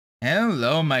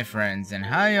Hello my friends, and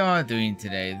how y'all doing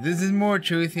today? This is More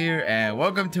Truth here, and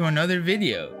welcome to another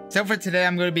video. So for today,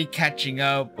 I'm going to be catching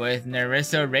up with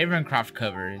Nerissa Ravencroft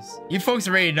covers. You folks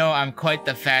already know I'm quite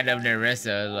the fan of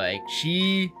Nerissa. Like,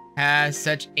 she has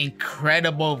such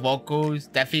incredible vocals,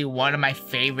 definitely one of my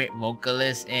favorite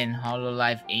vocalists in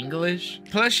Hololive English.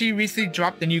 Plus, she recently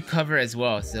dropped a new cover as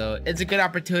well, so it's a good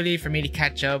opportunity for me to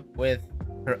catch up with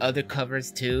her other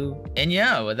covers too. And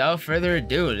yeah, without further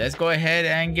ado, let's go ahead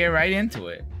and get right into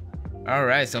it.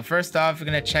 Alright, so first off, we're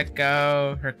gonna check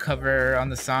out her cover on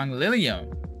the song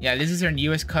Lilium. Yeah, this is her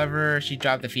newest cover. She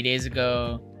dropped a few days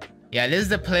ago. Yeah, this is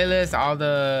the playlist, all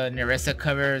the Nerissa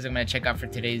covers I'm gonna check out for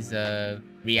today's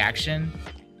reaction.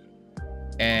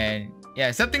 And yeah,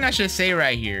 something I should say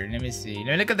right here. Let me see. Let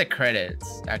me look at the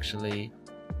credits, actually.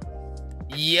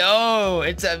 Yo,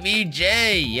 it's a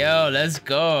VJ. Yo, let's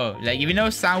go. Like, if you know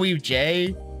Soundweave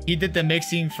J, he did the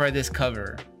mixing for this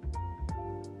cover.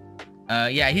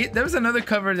 Yeah, there was another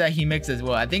cover that he mixed as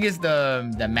well. I think it's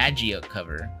the Magia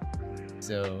cover.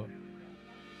 So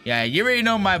yeah, you already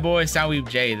know my boy Soundweave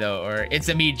J though, or It's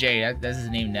a Me J. That's his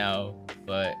name now.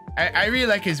 But I really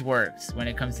like his works when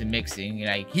it comes to mixing.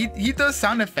 Like, he does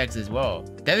sound effects as well.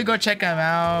 Definitely go check him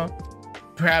out.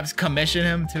 Perhaps commission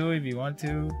him too if you want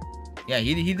to. Yeah,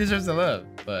 he deserves the love.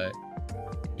 But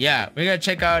yeah, we're gonna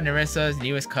check out Nerissa's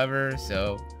newest cover,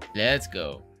 so let's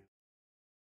go.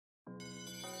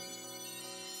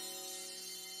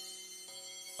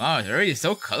 Wow, it's already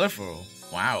so colorful.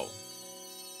 Wow.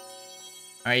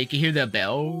 Alright, you can hear the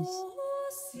bells.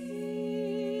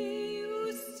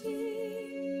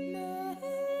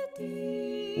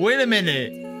 Wait a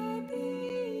minute.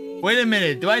 Wait a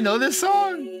minute, do I know this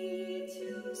song?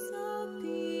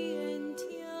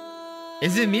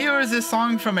 Is it me, or is this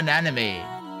song from an anime?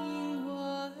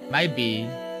 Might be.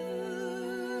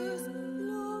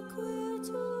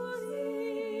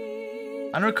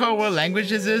 I don't recall what language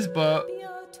this is, but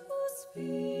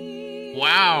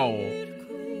wow.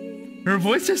 Her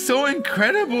voice is so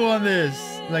incredible on this.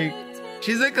 Like,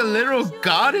 she's like a literal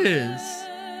goddess.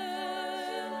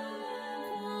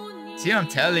 See what I'm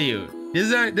telling you? This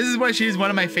is why she's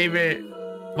one of my favorite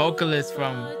vocalists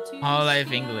from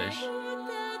Hololive English.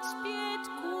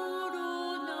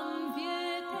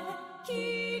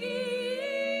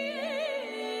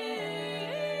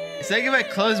 It's like if I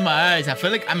close my eyes, I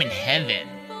feel like I'm in heaven.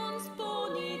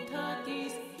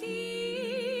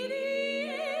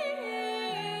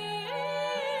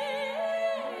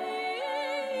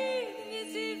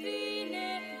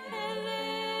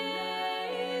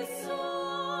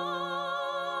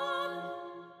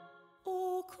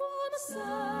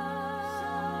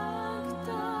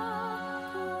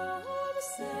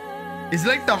 It's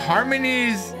like the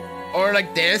harmonies or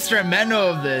like the instrumental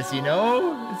of this, you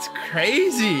know? It's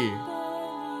crazy.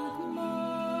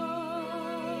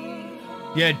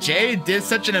 Yeah, Jay did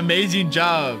such an amazing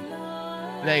job.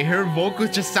 Like, her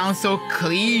vocals just sound so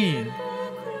clean.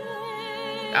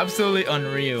 Absolutely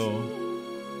unreal.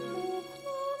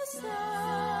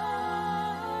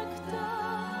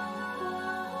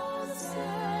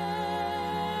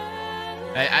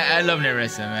 I love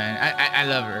Nerissa, man. I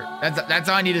love her. That's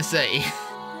all I need to say.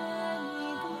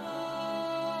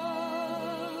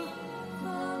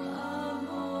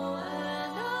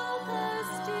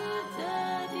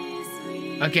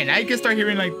 Okay, now you can start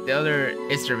hearing like the other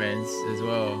instruments as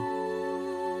well.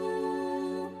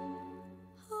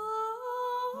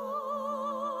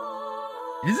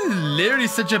 This is literally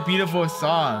such a beautiful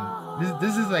song.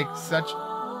 This is like such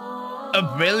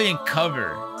a brilliant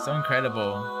cover. So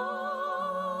incredible.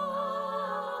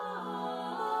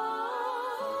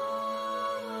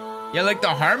 Yeah, like the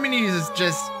harmonies is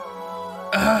just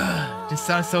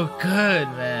sounds so good,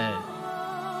 man.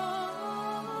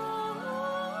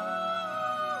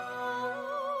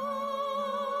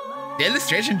 The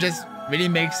illustration just really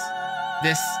makes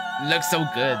this look so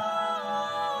good.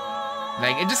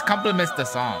 Like, it just complements the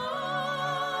song.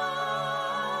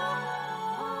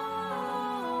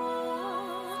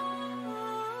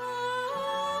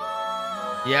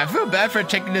 Yeah, I feel bad for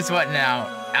checking this one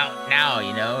out now,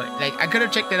 you know? Like, I could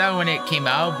have checked it out when it came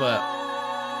out, but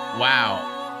wow.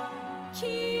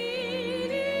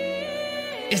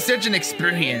 It's such an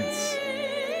experience.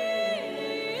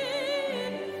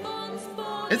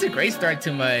 It's a great start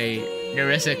to my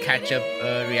Nerissa catch-up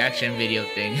reaction video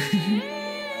thing.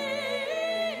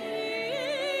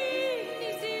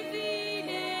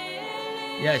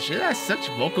 Yeah, she has such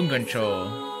vocal control.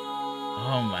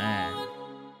 Oh man.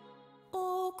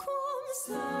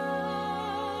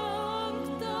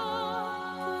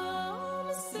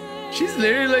 She's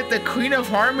literally like the queen of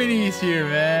harmonies here,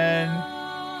 man.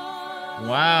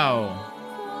 Wow.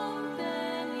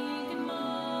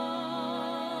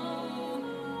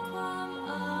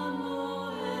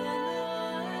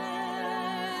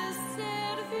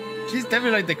 She's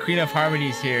definitely like the queen of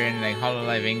harmonies here in like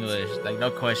Hololive English, like no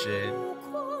question.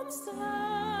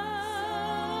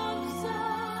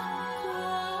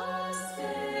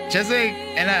 Just like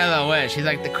Anna LOS, she's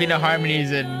like the queen of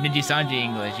harmonies in Ninja Sanji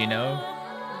English, you know?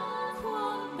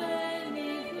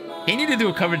 They need to do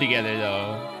a cover together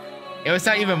though. It would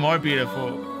sound even more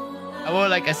beautiful. I will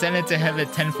like ascend it to heaven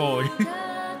tenfold.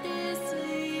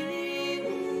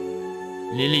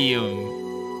 Lilium.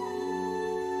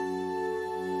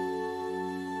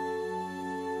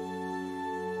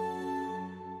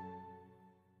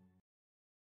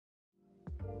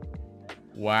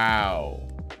 Wow.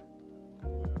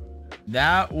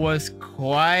 That was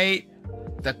quite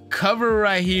the cover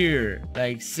right here.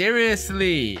 Like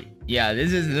seriously. Yeah,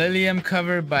 this is Lilium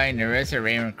cover by Nerissa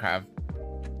Ravencroft.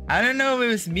 I don't know if it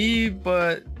was me,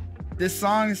 but this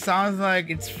song sounds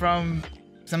like it's from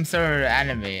some sort of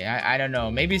anime. I don't know.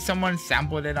 Maybe someone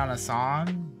sampled it on a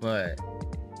song, but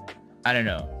I don't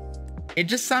know. It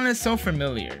just sounded so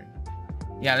familiar.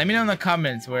 Yeah, let me know in the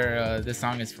comments where this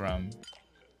song is from.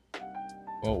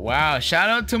 Oh wow, shout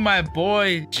out to my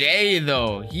boy Jay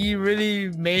though. He really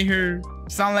made her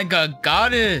sound like a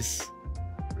goddess.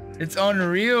 It's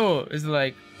unreal. It's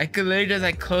like I could literally just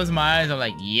like close my eyes. I'm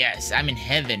like, yes, I'm in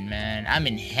heaven, man. I'm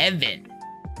in heaven.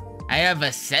 I have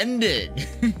ascended.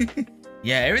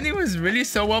 Yeah, everything was really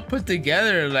so well put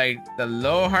together. Like the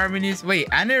low harmonies. Wait,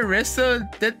 Nerissa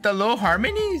did the low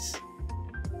harmonies?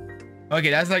 Okay,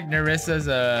 that's like Nerissa's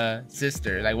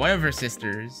sister, like one of her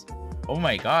sisters. Oh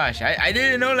my gosh, I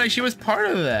didn't know like she was part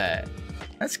of that.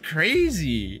 That's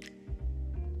crazy.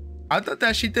 I thought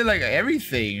that she did like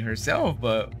everything herself,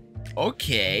 but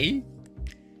okay.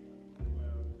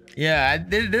 Yeah,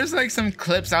 there's like some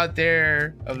clips out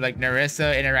there of like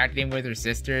Nerissa interacting with her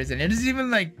sisters, and there's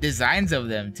even like designs of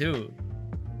them too.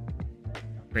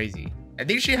 Crazy. I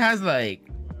think she has like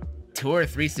 2 or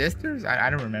 3 sisters. I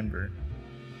don't remember.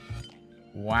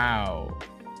 Wow.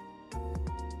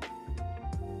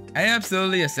 I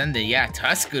absolutely ascended. Yeah,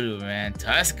 Tuskaru, man.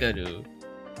 Tuskaru.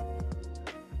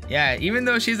 Yeah, even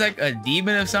though she's like a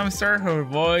demon of some sort, her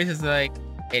voice is like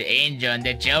an angel, and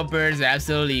the jailbirds are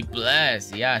absolutely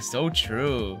blessed. Yeah, so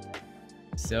true.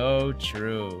 So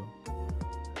true.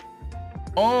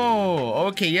 Oh,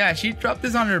 okay, yeah, she dropped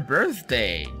this on her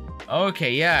birthday.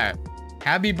 Okay, yeah.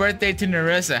 Happy birthday to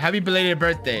Nerissa. Happy belated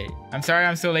birthday. I'm sorry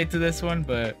I'm so late to this one,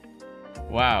 but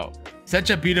wow. Such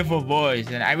a beautiful voice,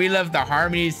 and I really love the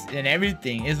harmonies and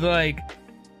everything. It's like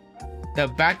the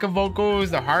backup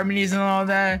vocals, the harmonies and all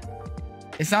that.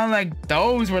 It sounded like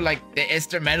those were like the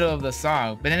instrumental of the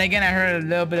song. But then again, I heard a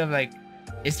little bit of like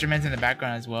instruments in the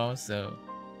background as well. So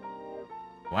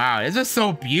wow, this is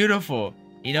so beautiful.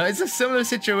 You know, it's a similar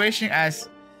situation as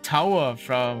Tawa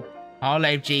from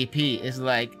Hololive JP. It's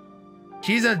like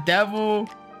she's a devil,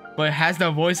 but has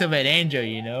the voice of an angel,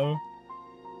 you know?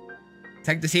 It's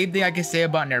like the same thing I can say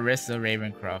about Nerissa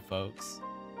Ravencroft, folks.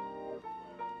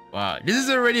 Wow, this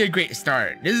is already a great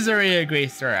start. This is already a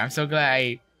great start. I'm so glad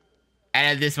I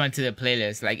added this one to the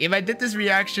playlist. Like, if I did this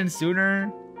reaction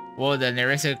sooner, well, the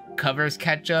Nerissa covers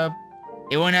catch up,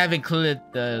 it wouldn't have included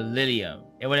the Lilium.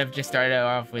 It would have just started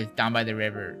off with Down by the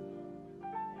River.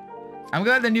 I'm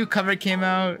glad the new cover came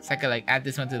out, so I could like add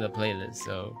this one to the playlist,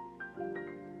 so.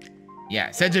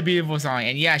 Yeah, such a beautiful song.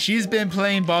 And yeah, she's been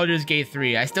playing Baldur's Gate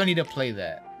 3. I still need to play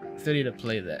that.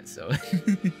 So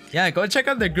yeah, go check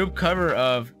out the group cover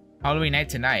of Halloween Night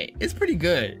Tonight. It's pretty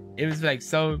good. It was like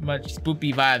so much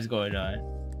spoopy vibes going on.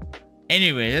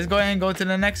 Anyway, let's go ahead and go to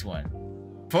the next one.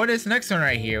 For this next one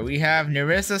right here, we have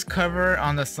Nerissa's cover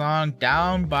on the song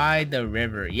Down by the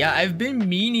River. Yeah, I've been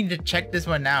meaning to check this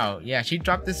one out. Yeah, she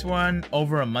dropped this one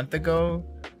over a month ago.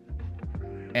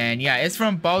 And yeah, it's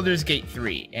from Baldur's Gate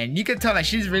 3. And you can tell that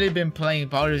she's really been playing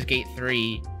Baldur's Gate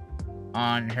 3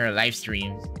 on her live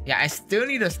streams. Yeah, I still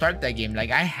need to start that game.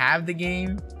 Like, I have the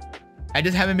game. I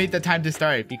just haven't made the time to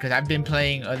start because I've been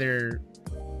playing other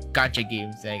gacha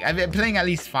games. Like, I've been playing at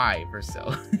least 5 or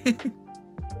so.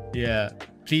 Yeah,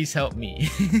 please help me.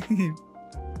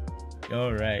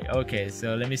 Alright, okay,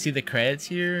 so let me see the credits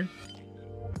here.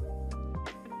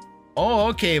 Oh,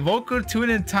 okay, Vocal Tune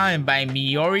in Time by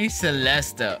Miori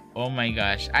Celesta. Oh my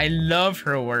gosh, I love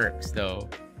her works though.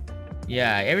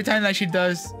 Yeah, every time that she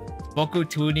does vocal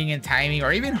tuning and timing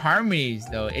or even harmonies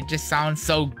though, it just sounds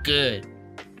so good.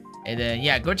 And then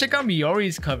yeah, go check out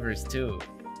Miori's covers too.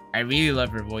 I really love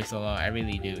her voice a lot, I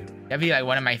really do. That'd be like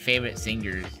one of my favorite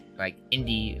singers, like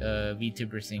indie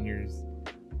VTuber singers.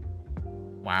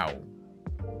 Wow.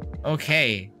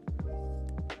 Okay.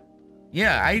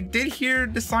 Yeah, I did hear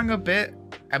the song a bit,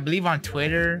 I believe on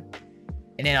Twitter.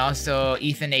 And then also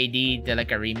Ethan AD did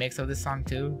like a remix of the song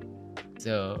too.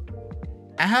 So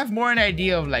I have more an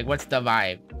idea of like what's the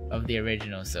vibe of the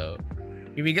original. So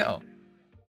here we go.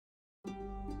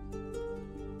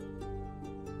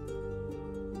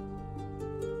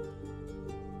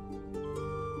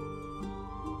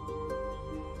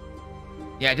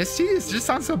 Yeah, just see, it just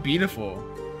sounds so beautiful.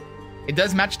 It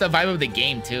does match the vibe of the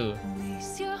game too.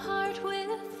 Release your heart with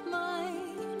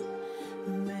mine.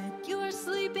 Let your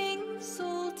sleeping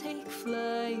soul take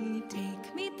flight.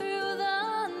 Take me through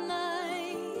the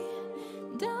night.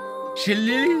 Down She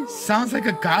literally sounds like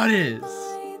a goddess.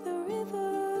 by the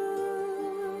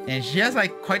river. And she has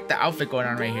like quite the outfit going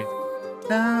on right here.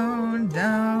 Down,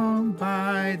 down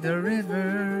by the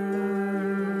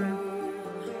river.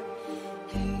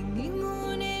 Hanging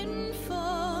moon in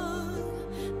fog.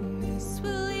 Mist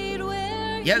will lead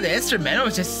where Yeah, the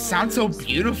instrumentals just sound so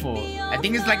beautiful. I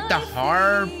think it's like the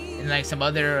harp and like some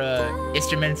other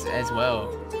instruments as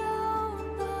well.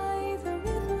 down by the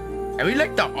river. I really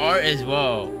like the art as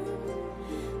well.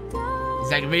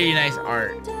 It's like really nice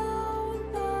art.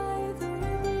 Down by the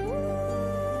river.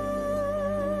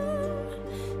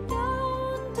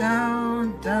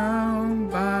 Down, down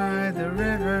by the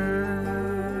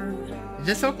river. It's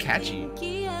just so catchy.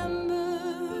 Inky amber,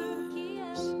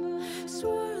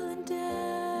 swirl and dance.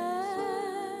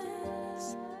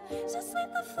 Just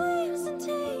light the flames and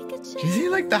take a chance. She's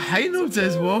hitting like the high notes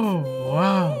as well.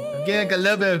 Wow. I'm getting like a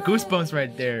little bit of goosebumps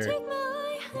right there. Take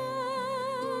my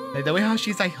hand. Like the way how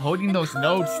she's like holding those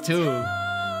notes too.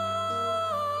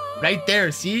 Right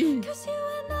there, see? 'Cause you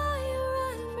and I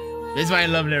are everywhere. This is why I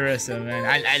love Nerissa, man.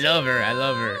 I love her. I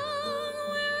love her.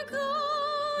 We're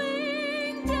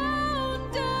going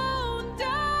down, down,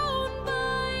 down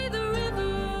by the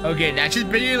river. Okay, that's just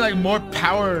bringing like more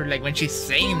power like when she's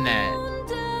saying that.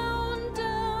 Down,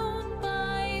 down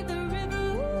by the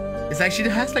river. It's like she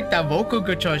has like that vocal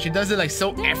control. She does it like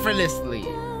so effortlessly.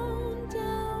 Down,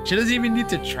 down. She doesn't even need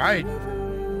to try.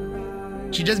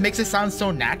 She just makes it sound so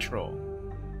natural.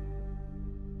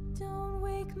 Don't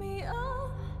wake me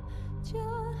up,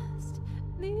 just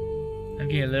leave. I'm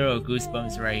getting a little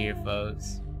goosebumps right here,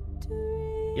 folks. To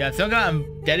read. Yeah, so I'm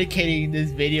dedicating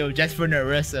this video just for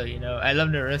Nerissa, you know. I love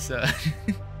Nerissa.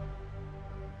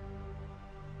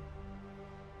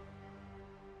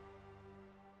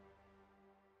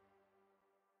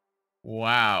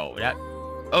 Wow, that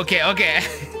okay.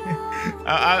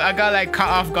 I got like caught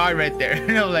off guard right there.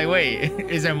 I was like, wait,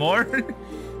 is there more?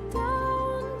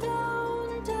 Down,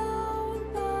 down,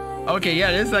 down by Okay,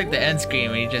 yeah, this is like the end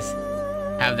screen when you just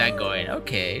have that going.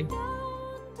 Okay.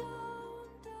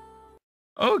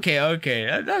 Okay.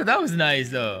 That was nice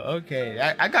though. Okay,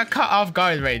 I got caught off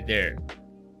guard right there.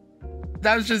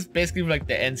 That was just basically like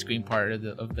the end screen part of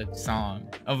the song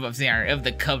of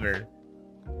the cover.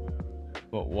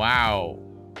 But wow,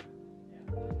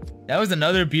 that was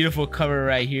another beautiful cover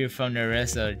right here from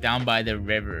Nerissa, Down by the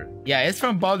River. Yeah, it's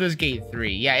from Baldur's Gate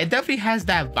 3. Yeah, it definitely has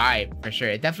that vibe for sure.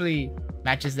 It definitely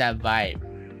matches that vibe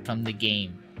from the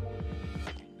game.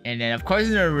 And then of course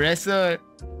Nerissa,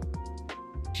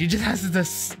 she just has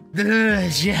this,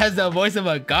 she has the voice of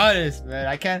a goddess, man.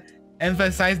 I can't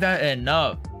emphasize that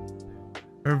enough.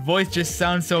 Her voice just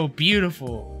sounds so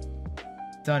beautiful.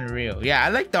 It's unreal. Yeah, I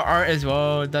like the art as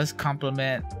well. It does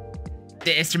complement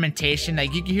the instrumentation.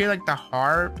 Like you can hear like the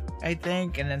harp, I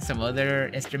think, and then some other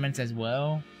instruments as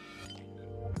well.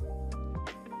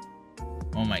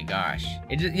 Oh my gosh.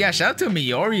 Yeah, shout out to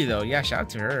Miori though. Yeah, shout out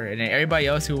to her. And then everybody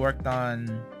else who worked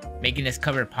on making this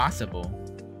cover possible.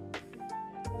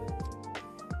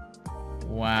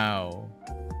 Wow.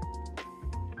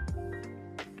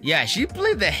 Yeah, she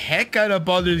played the heck out of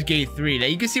Baldur's Gate 3.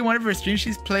 Like you can see one of her streams,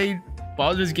 she's played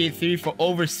Baldur's Gate 3 for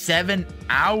over 7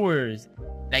 hours.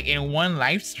 Like in one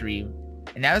live stream.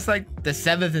 And that was like the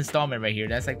 7th installment right here.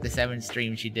 That's like the 7th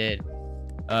stream she did.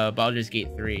 Baldur's Gate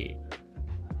 3.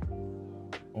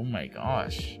 Oh my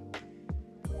gosh.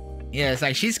 Yeah, it's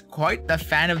like she's quite the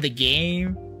fan of the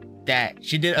game that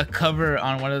she did a cover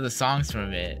on one of the songs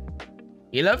from it.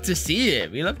 We love to see it.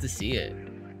 We love to see it.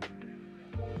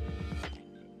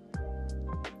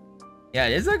 Yeah,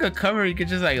 it's like a cover you could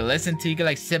just like listen to. You could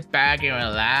like sit back and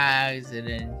relax and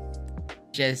then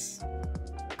just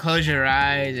close your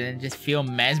eyes and just feel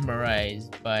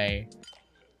mesmerized by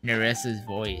Nerissa's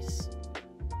voice.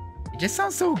 It just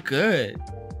sounds so good.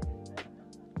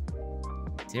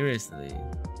 Seriously.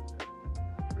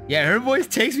 Yeah, her voice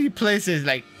takes me places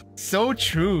like so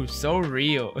true, so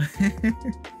real.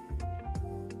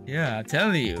 Yeah, I'm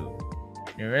telling you.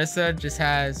 Nerissa just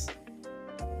has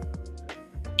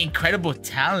incredible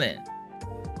talent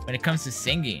when it comes to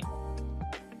singing.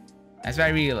 That's why I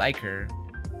really like her.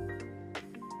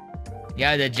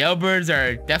 Yeah, the jailbirds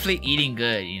are definitely eating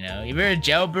good, you know. If you're a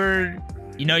jailbird,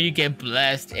 You know, you get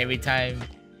blessed every time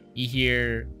you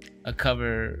hear a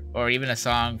cover or even a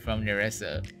song from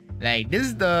Nerissa. Like, this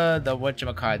is the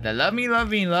whatchamacallit, the Love Me, Love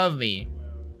Me, Love Me.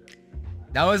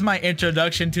 That was my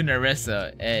introduction to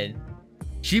Nerissa, and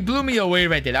she blew me away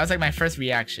right there. That was like my first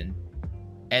reaction.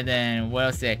 And then what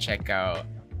else did I check out?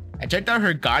 I checked out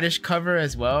her Goddess cover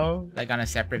as well, like on a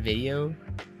separate video.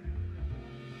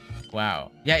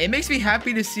 Wow. Yeah, it makes me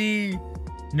happy to see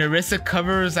Nerissa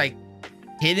covers like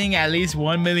hitting at least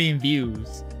 1 million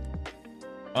views.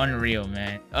 Unreal,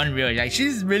 man. Unreal. Like,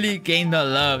 she's really gained the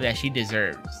love that she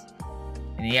deserves.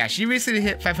 And yeah, she recently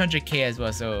hit 500k as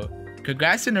well, so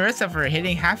congrats to Nerissa for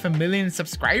hitting 500,000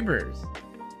 subscribers.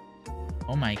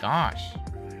 Oh my gosh.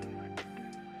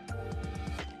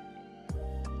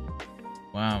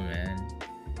 Wow, man.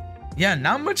 Yeah,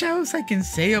 not much else I can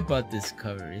say about this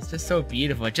cover. It's just so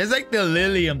beautiful. Just like the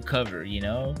Lilium cover, you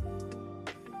know?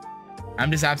 I'm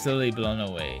just absolutely blown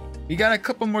away. We got a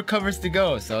couple more covers to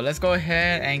go, so let's go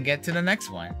ahead and get to the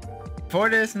next one. For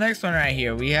this next one right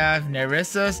here, we have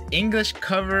Nerissa's English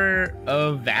cover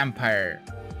of Vampire.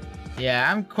 Yeah,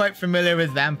 I'm quite familiar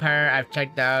with Vampire. I've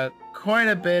checked out quite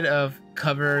a bit of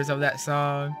covers of that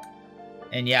song.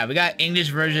 And yeah, we got English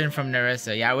version from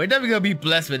Nerissa. Yeah, we're definitely gonna be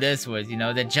blessed with this one. You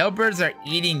know, the jailbirds are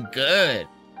eating good.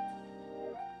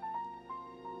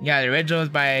 Yeah, the original is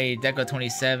by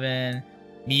Deco27.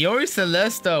 Miori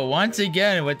Celesta once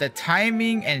again with the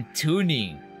timing and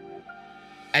tuning.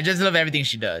 I just love everything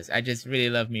she does. I just really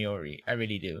love Miori. I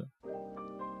really do.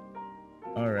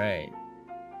 Alright.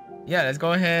 Yeah, let's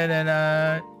go ahead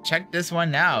and check this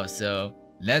one now. So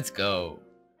let's go.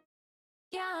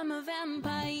 Yeah,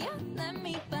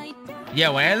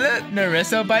 when I let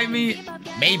Nerissa bite me,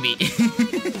 maybe.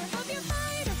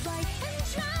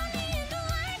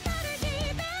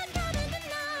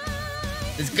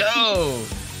 Let's go!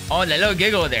 Oh, that little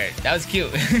giggle there. That was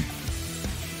cute.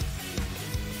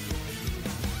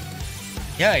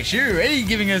 Yeah, she's already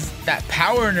giving us that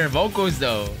power in her vocals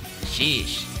though.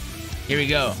 Sheesh. Here we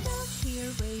go.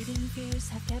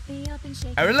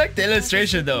 I really like the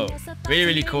illustration though. Really,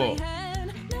 really cool.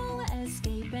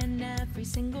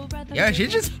 Yeah,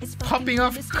 she's just popping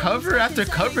off cover after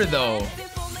cover though.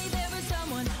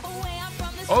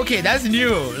 Okay, that's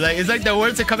new. Like, it's like the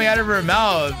words are coming out of her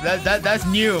mouth. That's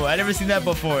new. I never seen that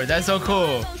before. That's so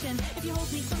cool.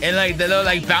 And like the little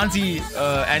like bouncy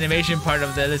animation part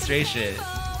of the illustration.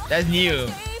 That's new.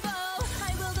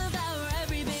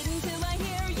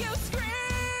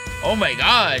 Oh my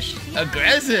gosh,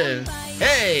 aggressive.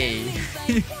 Hey.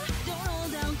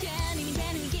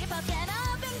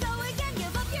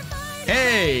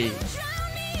 Hey.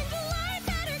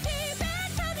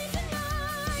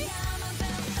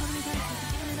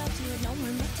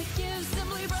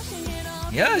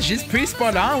 Yeah, she's pretty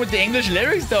spot on with the English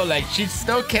lyrics though. Like, she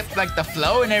still kept like the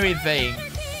flow and everything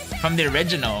from the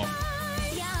original.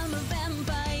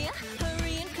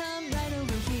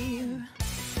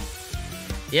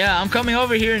 Yeah, I'm coming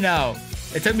over here now.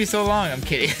 It took me so long. I'm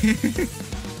kidding.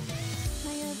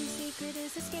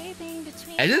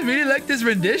 I just really like this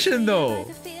rendition though.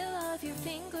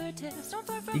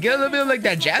 You get a little bit of like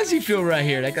that jazzy feel right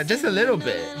here, like just a little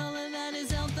bit.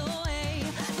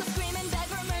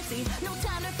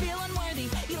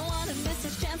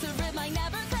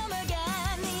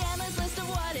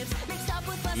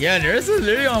 Yeah, Nerissa's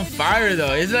literally on fire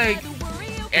though. It's like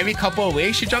every couple of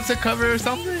weeks she drops a cover or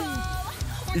something.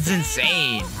 It's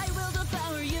insane.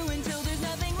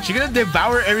 She's gonna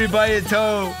devour everybody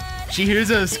until she hears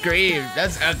a scream.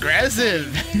 That's aggressive.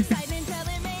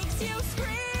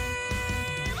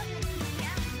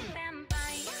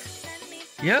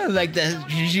 Yeah, like that.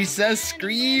 She says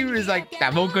scream is like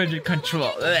that vocal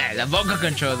control. The vocal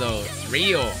control though, it's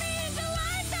real.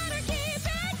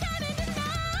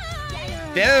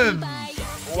 Damn.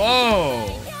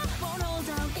 Whoa.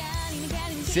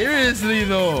 Seriously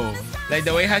though. Like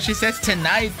the way how she says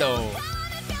tonight though.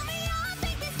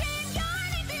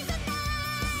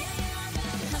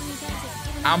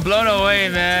 I'm blown away,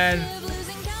 man.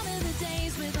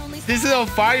 This is a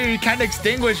fire you can't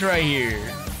extinguish right here.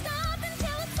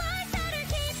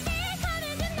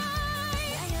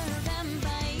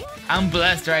 I'm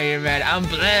blessed right here, man. I'm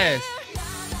blessed.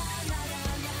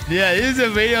 Yeah, this is a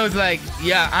video. It's like,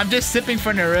 yeah, I'm just sipping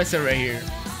for Nerissa right here.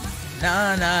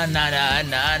 Nah, nah, nah, nah,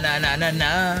 nah, nah, nah, nah,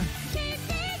 nah.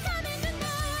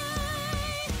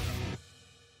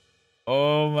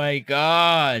 Oh my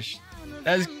gosh.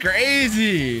 That's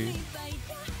crazy.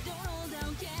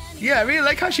 Yeah, I really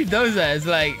like how she does that. It's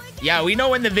like, yeah, we know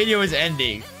when the video is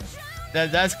ending.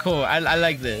 That's cool. I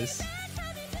like this.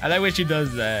 I like when she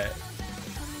does that.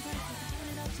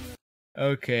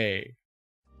 Okay.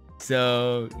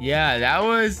 So yeah, that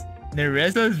was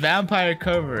Nerissa's vampire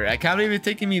cover. I can't believe it's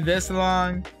taking me this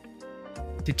long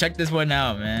to check this one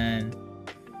out, man.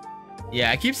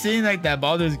 Yeah, I keep seeing like that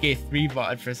Baldur's Gate 3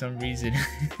 VOD for some reason.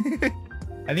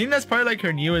 I think that's probably like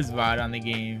her newest VOD on the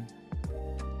game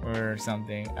or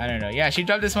something. I don't know. Yeah, she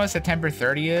dropped this one September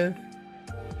 30th.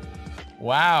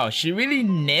 Wow, she really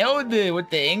nailed it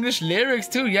with the English lyrics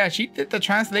too. Yeah, she did the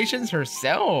translations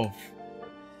herself.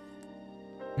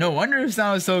 No wonder it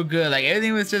sounded so good. Like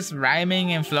everything was just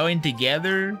rhyming and flowing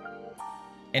together.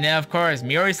 And then of course,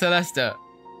 Miori Celesta.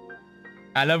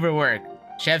 I love her work.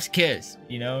 Chef's kiss,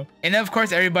 you know? And then of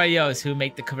course, everybody else who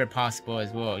make the cover possible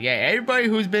as well. Yeah, everybody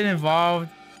who's been involved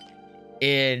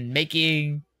in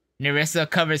making Nerissa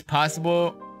covers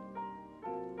possible.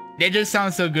 They just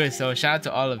sound so good, so shout out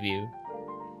to all of you.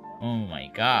 Oh my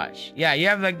gosh. Yeah, you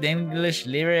have like the English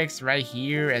lyrics right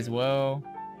here as well.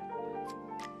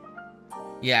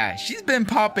 Yeah, she's been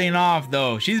popping off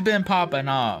though. She's been popping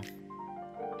off.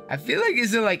 I feel like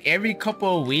is it like every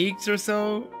couple of weeks or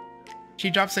so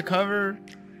she drops a cover?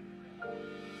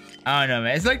 I don't know,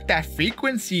 man. It's like that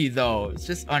frequency though. It's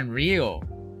just unreal.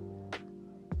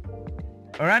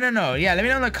 Or I don't know. Yeah, let me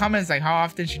know in the comments like how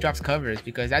often she drops covers,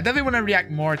 because I definitely want to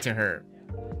react more to her.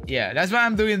 Yeah, that's why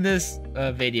I'm doing this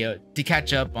video, to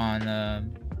catch up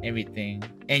on everything.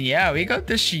 And yeah, we got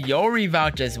the Shiori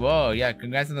voucher as well. Yeah,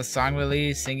 congrats on the song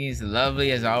release. Singing is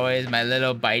lovely as always. My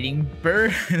little biting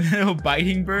bird. Little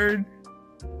biting bird.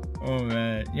 Oh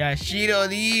man. Yeah,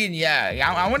 Shirodin.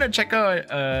 Yeah, I want to check out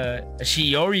a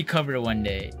Shiori cover one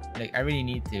day. Like, I really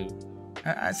need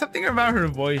to. Something about her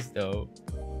voice though,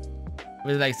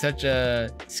 with like such a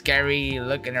scary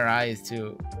look in her eyes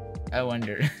too. I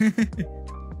wonder.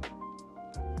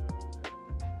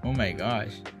 Oh my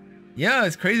gosh. Yeah,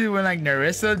 it's crazy when like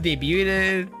Nerissa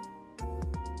debuted.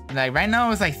 Like right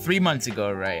now it's like 3 months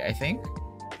ago, right? I think.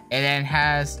 And then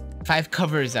has 5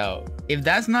 covers out. If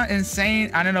that's not insane,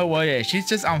 I don't know what is. She's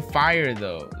just on fire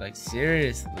though. Like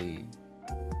seriously.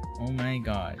 Oh my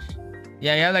gosh.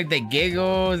 Yeah, you have like the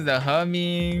giggles, the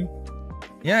humming.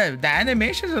 Yeah, the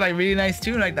animations are like really nice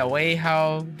too. Like the way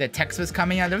how the text was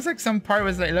coming out. There was like some part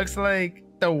was like, it looks like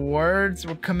the words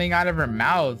were coming out of her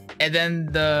mouth, and then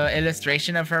the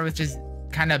illustration of her was just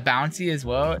kind of bouncy as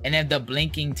well, and then the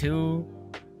blinking too.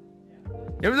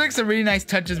 There was like some really nice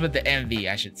touches with the MV,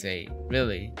 I should say.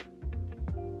 Really.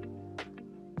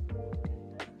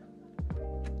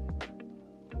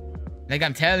 Like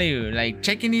I'm telling you, like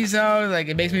checking these out, like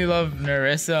it makes me love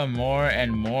Nerissa more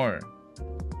and more.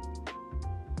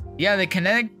 Yeah, the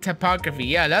kinetic typography.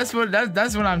 Yeah, that's what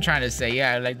I'm trying to say.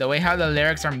 Yeah, like the way how the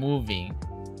lyrics are moving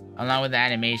along with the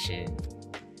animation.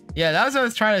 Yeah, that's what I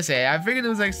was trying to say. I figured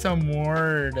there was like some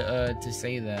more to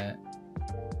say that.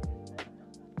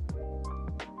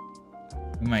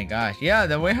 Oh my gosh. Yeah,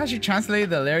 the way how she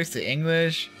translated the lyrics to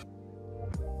English,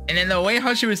 and then the way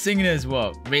how she was singing it as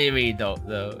well. Really, really dope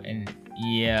though. And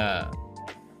yeah,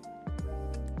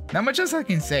 not much else I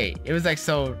can say. It was like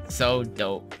so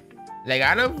dope. Like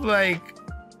out of like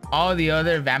all the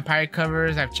other vampire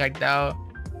covers I've checked out,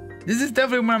 this is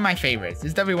definitely one of my favorites. This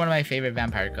is definitely one of my favorite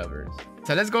vampire covers.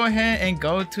 So let's go ahead and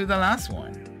go to the last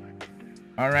one.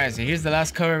 Alright, so here's the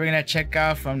last cover we're gonna check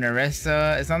out from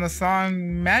Nerissa. It's on the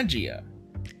song Magia.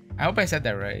 I hope I said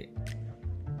that right.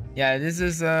 Yeah, this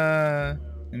is let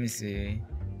me see.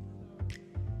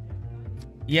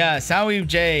 Yeah, Soundwave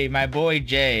J, my boy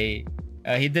Jay,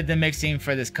 he did the mixing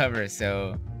for this cover,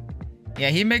 so yeah,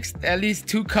 he mixed at least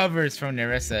 2 covers from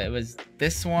Nerissa. It was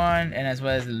this one and as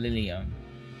well as Lilium.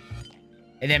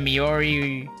 And then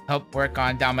Miori helped work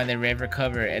on Down by the River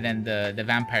cover, and then the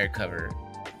vampire cover.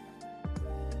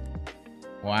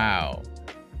 Wow.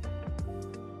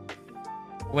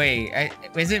 Wait,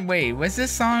 was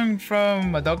this song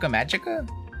from Madoka Magica?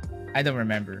 I don't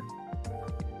remember.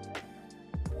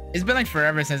 It's been like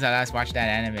forever since I last watched that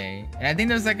anime. And I think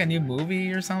there's like a new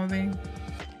movie or something.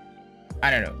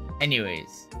 I don't know.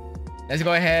 Anyways, let's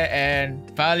go ahead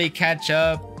and finally catch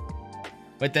up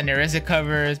with the Nerissa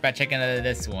covers by checking out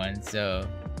this one. So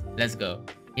let's go.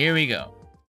 Here we go.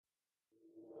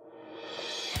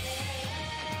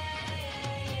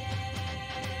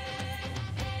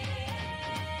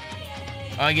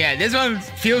 Oh yeah, this one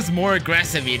feels more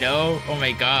aggressive, you know? Oh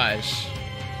my gosh.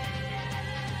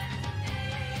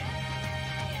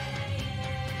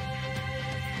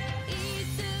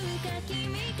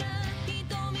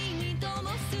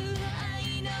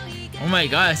 Oh my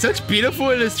god, such beautiful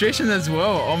illustrations as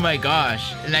well. Oh my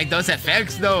gosh. And like those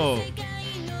effects though.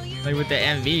 Like with the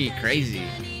MV, crazy.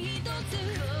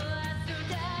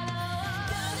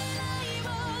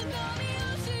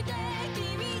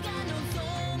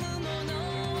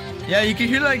 Yeah, you can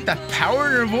hear like the power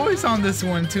in her voice on this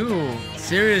one too.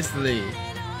 Seriously.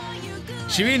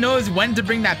 She really knows when to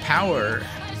bring that power.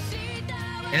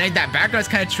 And like that background's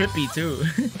kind of trippy too.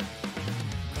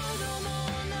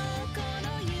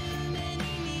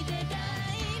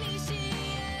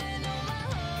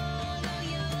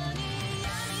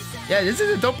 Yeah, this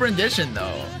is a dope rendition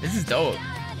though. This is dope.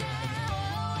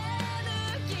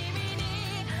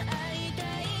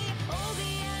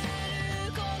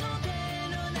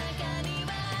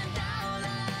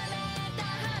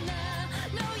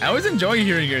 I always enjoy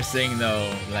hearing her sing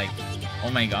though. Like,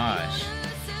 oh my gosh.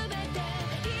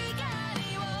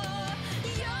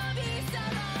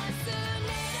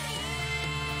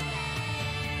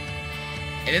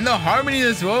 And in the harmony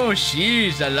as well,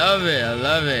 sheesh, I love it, I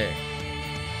love it.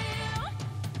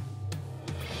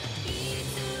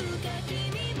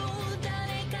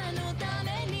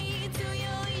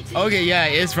 Okay, yeah,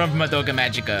 it's from Madoka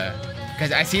Magica.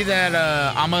 Because I see that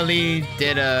Amelie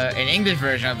did an English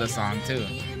version of the song too.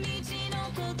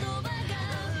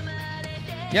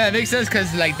 Yeah, it makes sense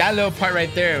because like that little part right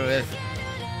there with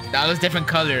all those different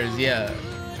colors, yeah.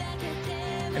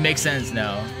 It makes sense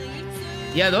now.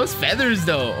 Yeah, those feathers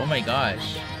though, oh my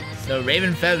gosh. The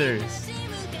raven feathers.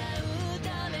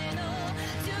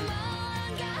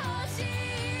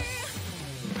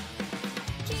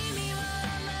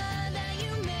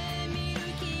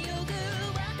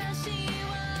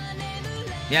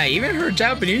 Yeah, even her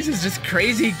Japanese is just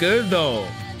crazy good though.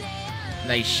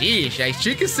 Like sheesh, like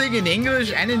she can sing in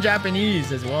English and in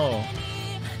Japanese as well.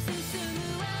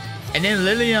 And then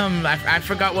Lilium, I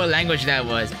forgot what language that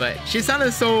was, but she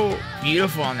sounded so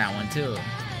beautiful on that one too.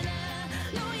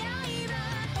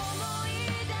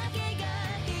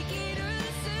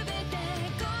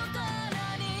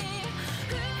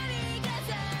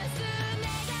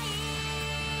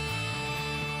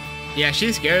 Yeah,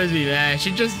 she scares me, man.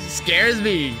 She just scares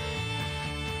me.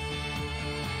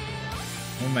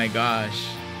 Oh my gosh.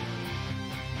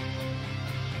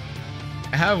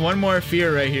 I have one more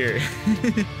fear right here.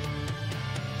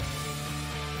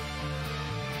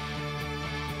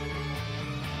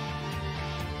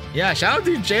 Yeah, shout out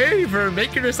to Jay for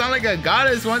making her sound like a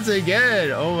goddess once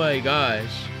again. Oh my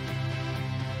gosh.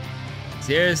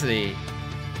 Seriously.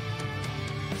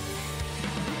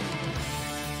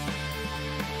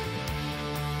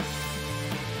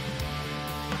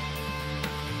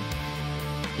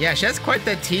 Yeah, she has quite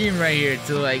the team right here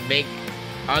to like make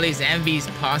all these MVs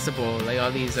possible, like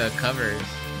all these covers.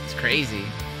 It's crazy.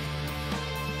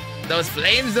 Those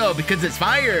flames though, because it's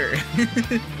fire.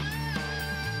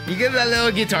 You get that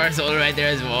little guitar solo right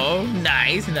there as well.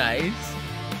 Nice, nice.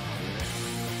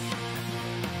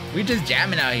 We just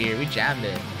jamming out here. We jammed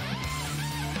it.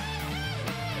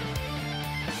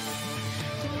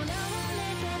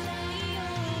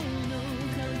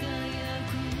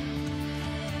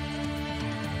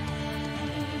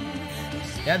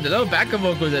 Yeah, the little backup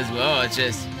vocals as well. It's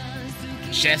just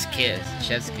chef's kiss,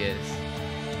 chef's kiss.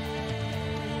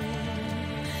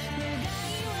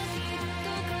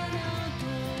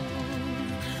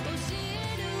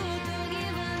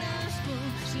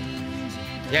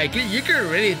 Yeah, you can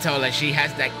really tell like she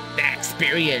has that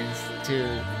experience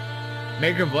to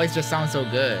make her voice just sound so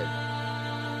good.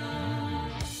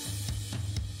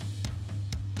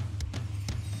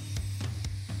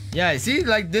 Yeah, see,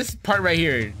 like this part right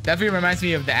here definitely reminds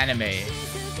me of the anime.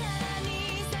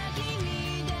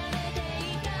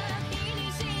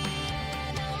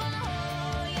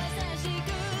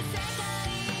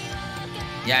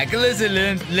 Yeah, I could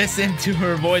listen to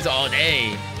her voice all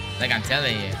day, like I'm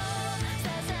telling you.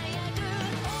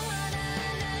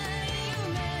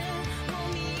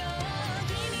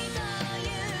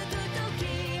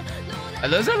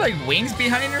 Those are like wings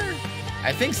behind her?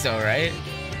 I think so, right?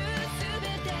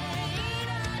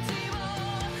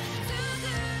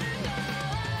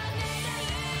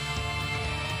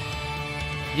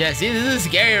 Yeah, see, this is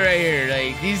scary right here.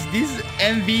 Like these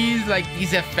MVs, like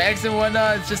these effects and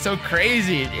whatnot, it's just so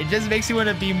crazy. It just makes you want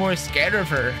to be more scared of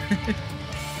her.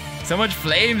 So much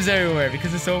flames everywhere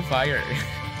because it's so fire.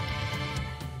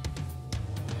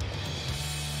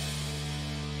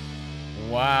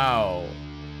 Wow.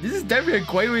 This is definitely a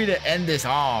great way to end this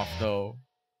off, though.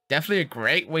 Definitely a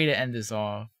great way to end this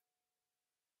off.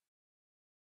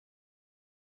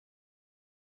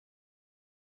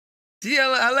 See,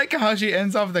 I like how she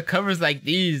ends off the covers like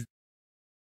these.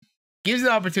 Gives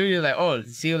the opportunity to like, oh,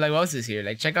 see like what else is here.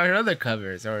 Like check out her other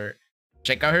covers or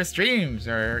check out her streams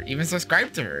or even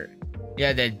subscribe to her.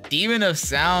 Yeah, the Demon of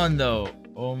Sound though.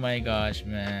 Oh my gosh,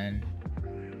 man.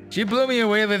 She blew me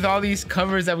away with all these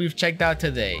covers that we've checked out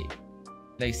today.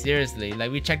 Like seriously,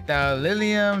 like we checked out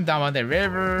Lilium, down by the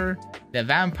river, the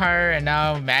vampire, and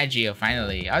now Magia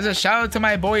finally. Also shout out to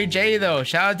my boy Jay though.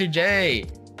 Shout out to Jay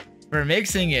for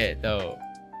mixing it though.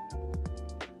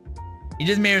 He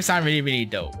just made it sound really, really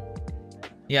dope.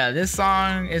 Yeah, this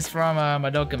song is from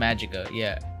Madoka Magica.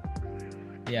 Yeah.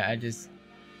 Yeah,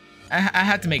 I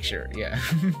had to make sure. Yeah.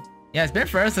 Yeah, it's been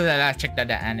forever since I last checked out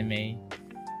that anime.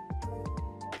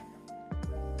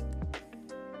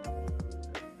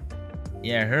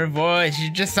 Yeah, her voice,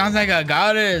 she just sounds like a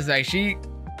goddess. Like she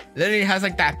literally has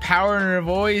like that power in her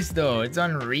voice though. It's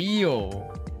unreal.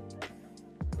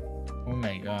 Oh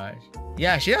my gosh.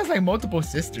 Yeah, she has like multiple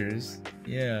sisters.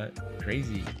 Yeah,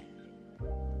 crazy.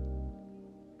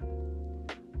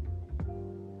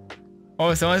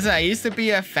 Oh, someone said I used to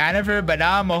be a fan of her, but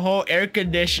now I'm a whole air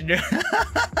conditioner.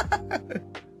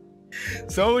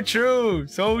 So true,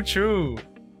 so true.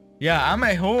 Yeah, I'm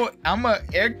a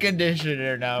air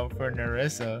conditioner now for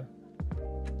Nerissa.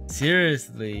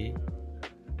 Seriously.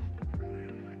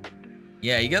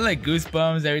 Yeah, you get like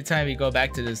goosebumps every time you go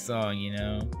back to this song, you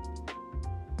know?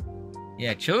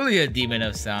 Yeah, truly a demon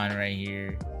of sound right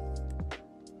here.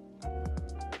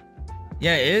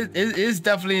 Yeah, it is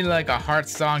definitely like a hard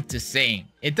song to sing.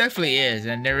 It definitely is,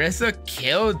 and Nerissa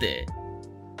killed it.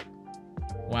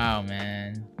 Wow,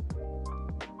 man.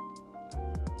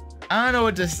 I don't know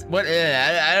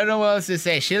I don't know what else to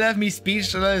say. She left me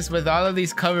speechless with all of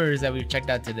these covers that we've checked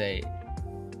out today.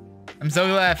 I'm so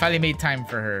glad I finally made time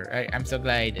for her. I'm so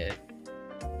glad I did.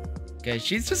 Because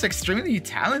she's just extremely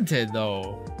talented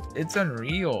though. It's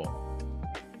unreal.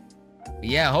 But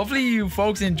yeah, hopefully you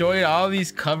folks enjoyed all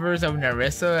these covers of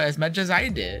Nerissa as much as I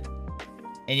did.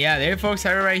 And yeah, there folks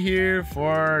have it right here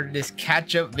for this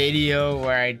catch-up video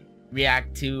where I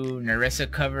react to Nerissa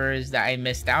covers that I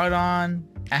missed out on.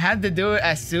 I had to do it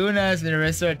as soon as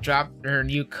Nerissa dropped her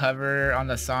new cover on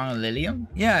the song Lilium.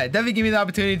 Yeah, it definitely gave me the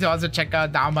opportunity to also check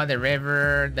out Down by the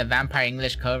River, the Vampire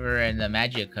English cover, and the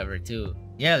Magia cover too.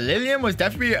 Yeah, Lilium was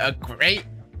definitely a great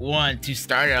one to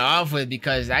start it off with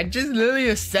because I just literally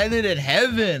ascended in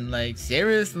heaven. Like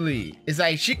seriously, it's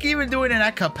like she could even do it in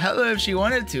a cappella if she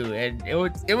wanted to, and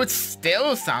it would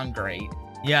still sound great.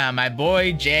 Yeah, my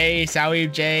boy Jay,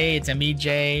 Sawib Jay, it's a me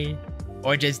Jay,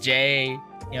 or just Jay.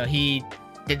 You know, he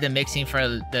did the mixing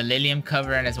for the Lilium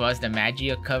cover and as well as the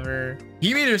Magia cover.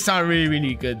 He made it sound really,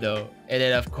 really good though. And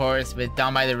then of course with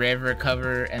Down by the River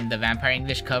cover and the Vampire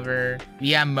English cover,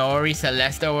 we have Mori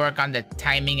Celesta work on the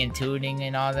timing and tuning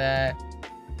and all that.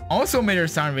 Also made her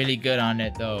sound really good on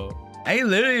it though. I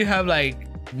literally have like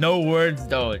no words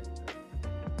though.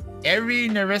 Every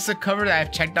Nerissa cover that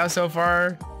I've checked out so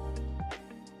far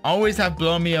always have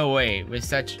blown me away with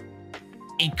such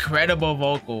incredible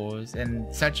vocals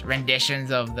and such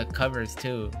renditions of the covers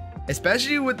too.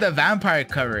 Especially with the vampire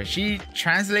cover, she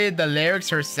translated the lyrics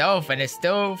herself and it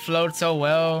still flowed so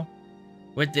well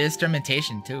with the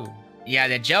instrumentation too. Yeah,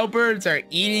 the jailbirds are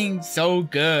eating so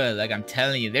good. Like I'm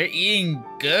telling you, they're eating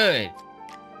good.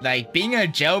 Like being a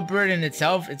jailbird in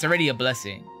itself, it's already a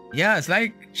blessing. Yeah, it's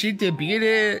like she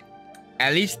debuted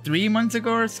at least 3 months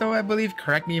ago or so, I believe.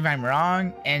 Correct me if I'm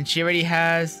wrong. And she already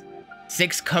has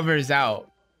 6 covers out.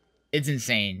 It's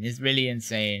insane. It's really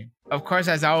insane. Of course,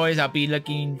 as always, I'll be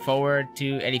looking forward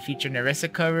to any future Nerissa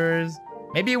covers.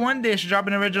 Maybe one day she'll drop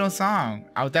an original song.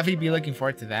 I'll definitely be looking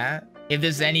forward to that. If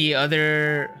there's any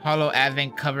other Holo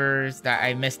Advent covers that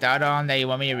I missed out on that you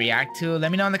want me to react to, let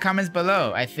me know in the comments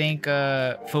below. I think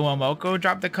Fumomoko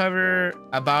dropped the cover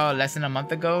about less than a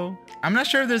month ago. I'm not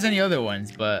sure if there's any other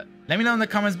ones, but let me know in the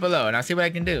comments below and I'll see what I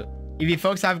can do. If you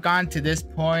folks have gone to this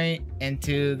point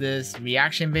into this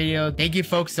reaction video, thank you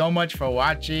folks so much for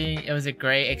watching. It was a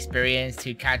great experience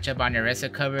to catch up on Nerissa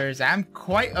covers. I'm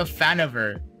quite a fan of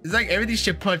her. It's like everything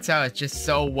she puts out is just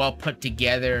so well put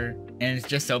together and it's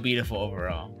just so beautiful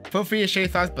overall. Feel free to share your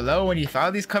thoughts below when you thought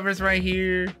of these covers right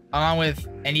here, along with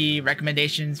any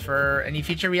recommendations for any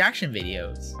future reaction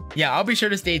videos. Yeah, I'll be sure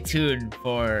to stay tuned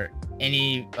for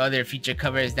any other future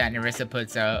covers that Nerissa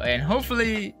puts out, and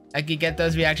hopefully I can get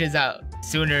those reactions out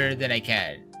sooner than I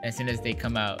can, as soon as they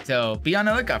come out. So be on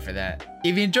the lookout for that.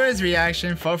 If you enjoyed this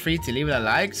reaction, feel free to leave it a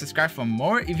like, subscribe for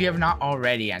more if you have not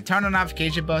already, and turn on the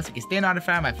notification bell so you can stay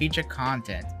notified of my future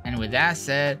content. And with that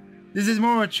said, this is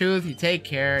More Truth. You take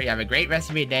care, you have a great rest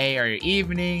of your day or your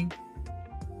evening,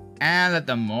 and let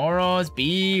the morals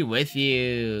be with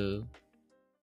you.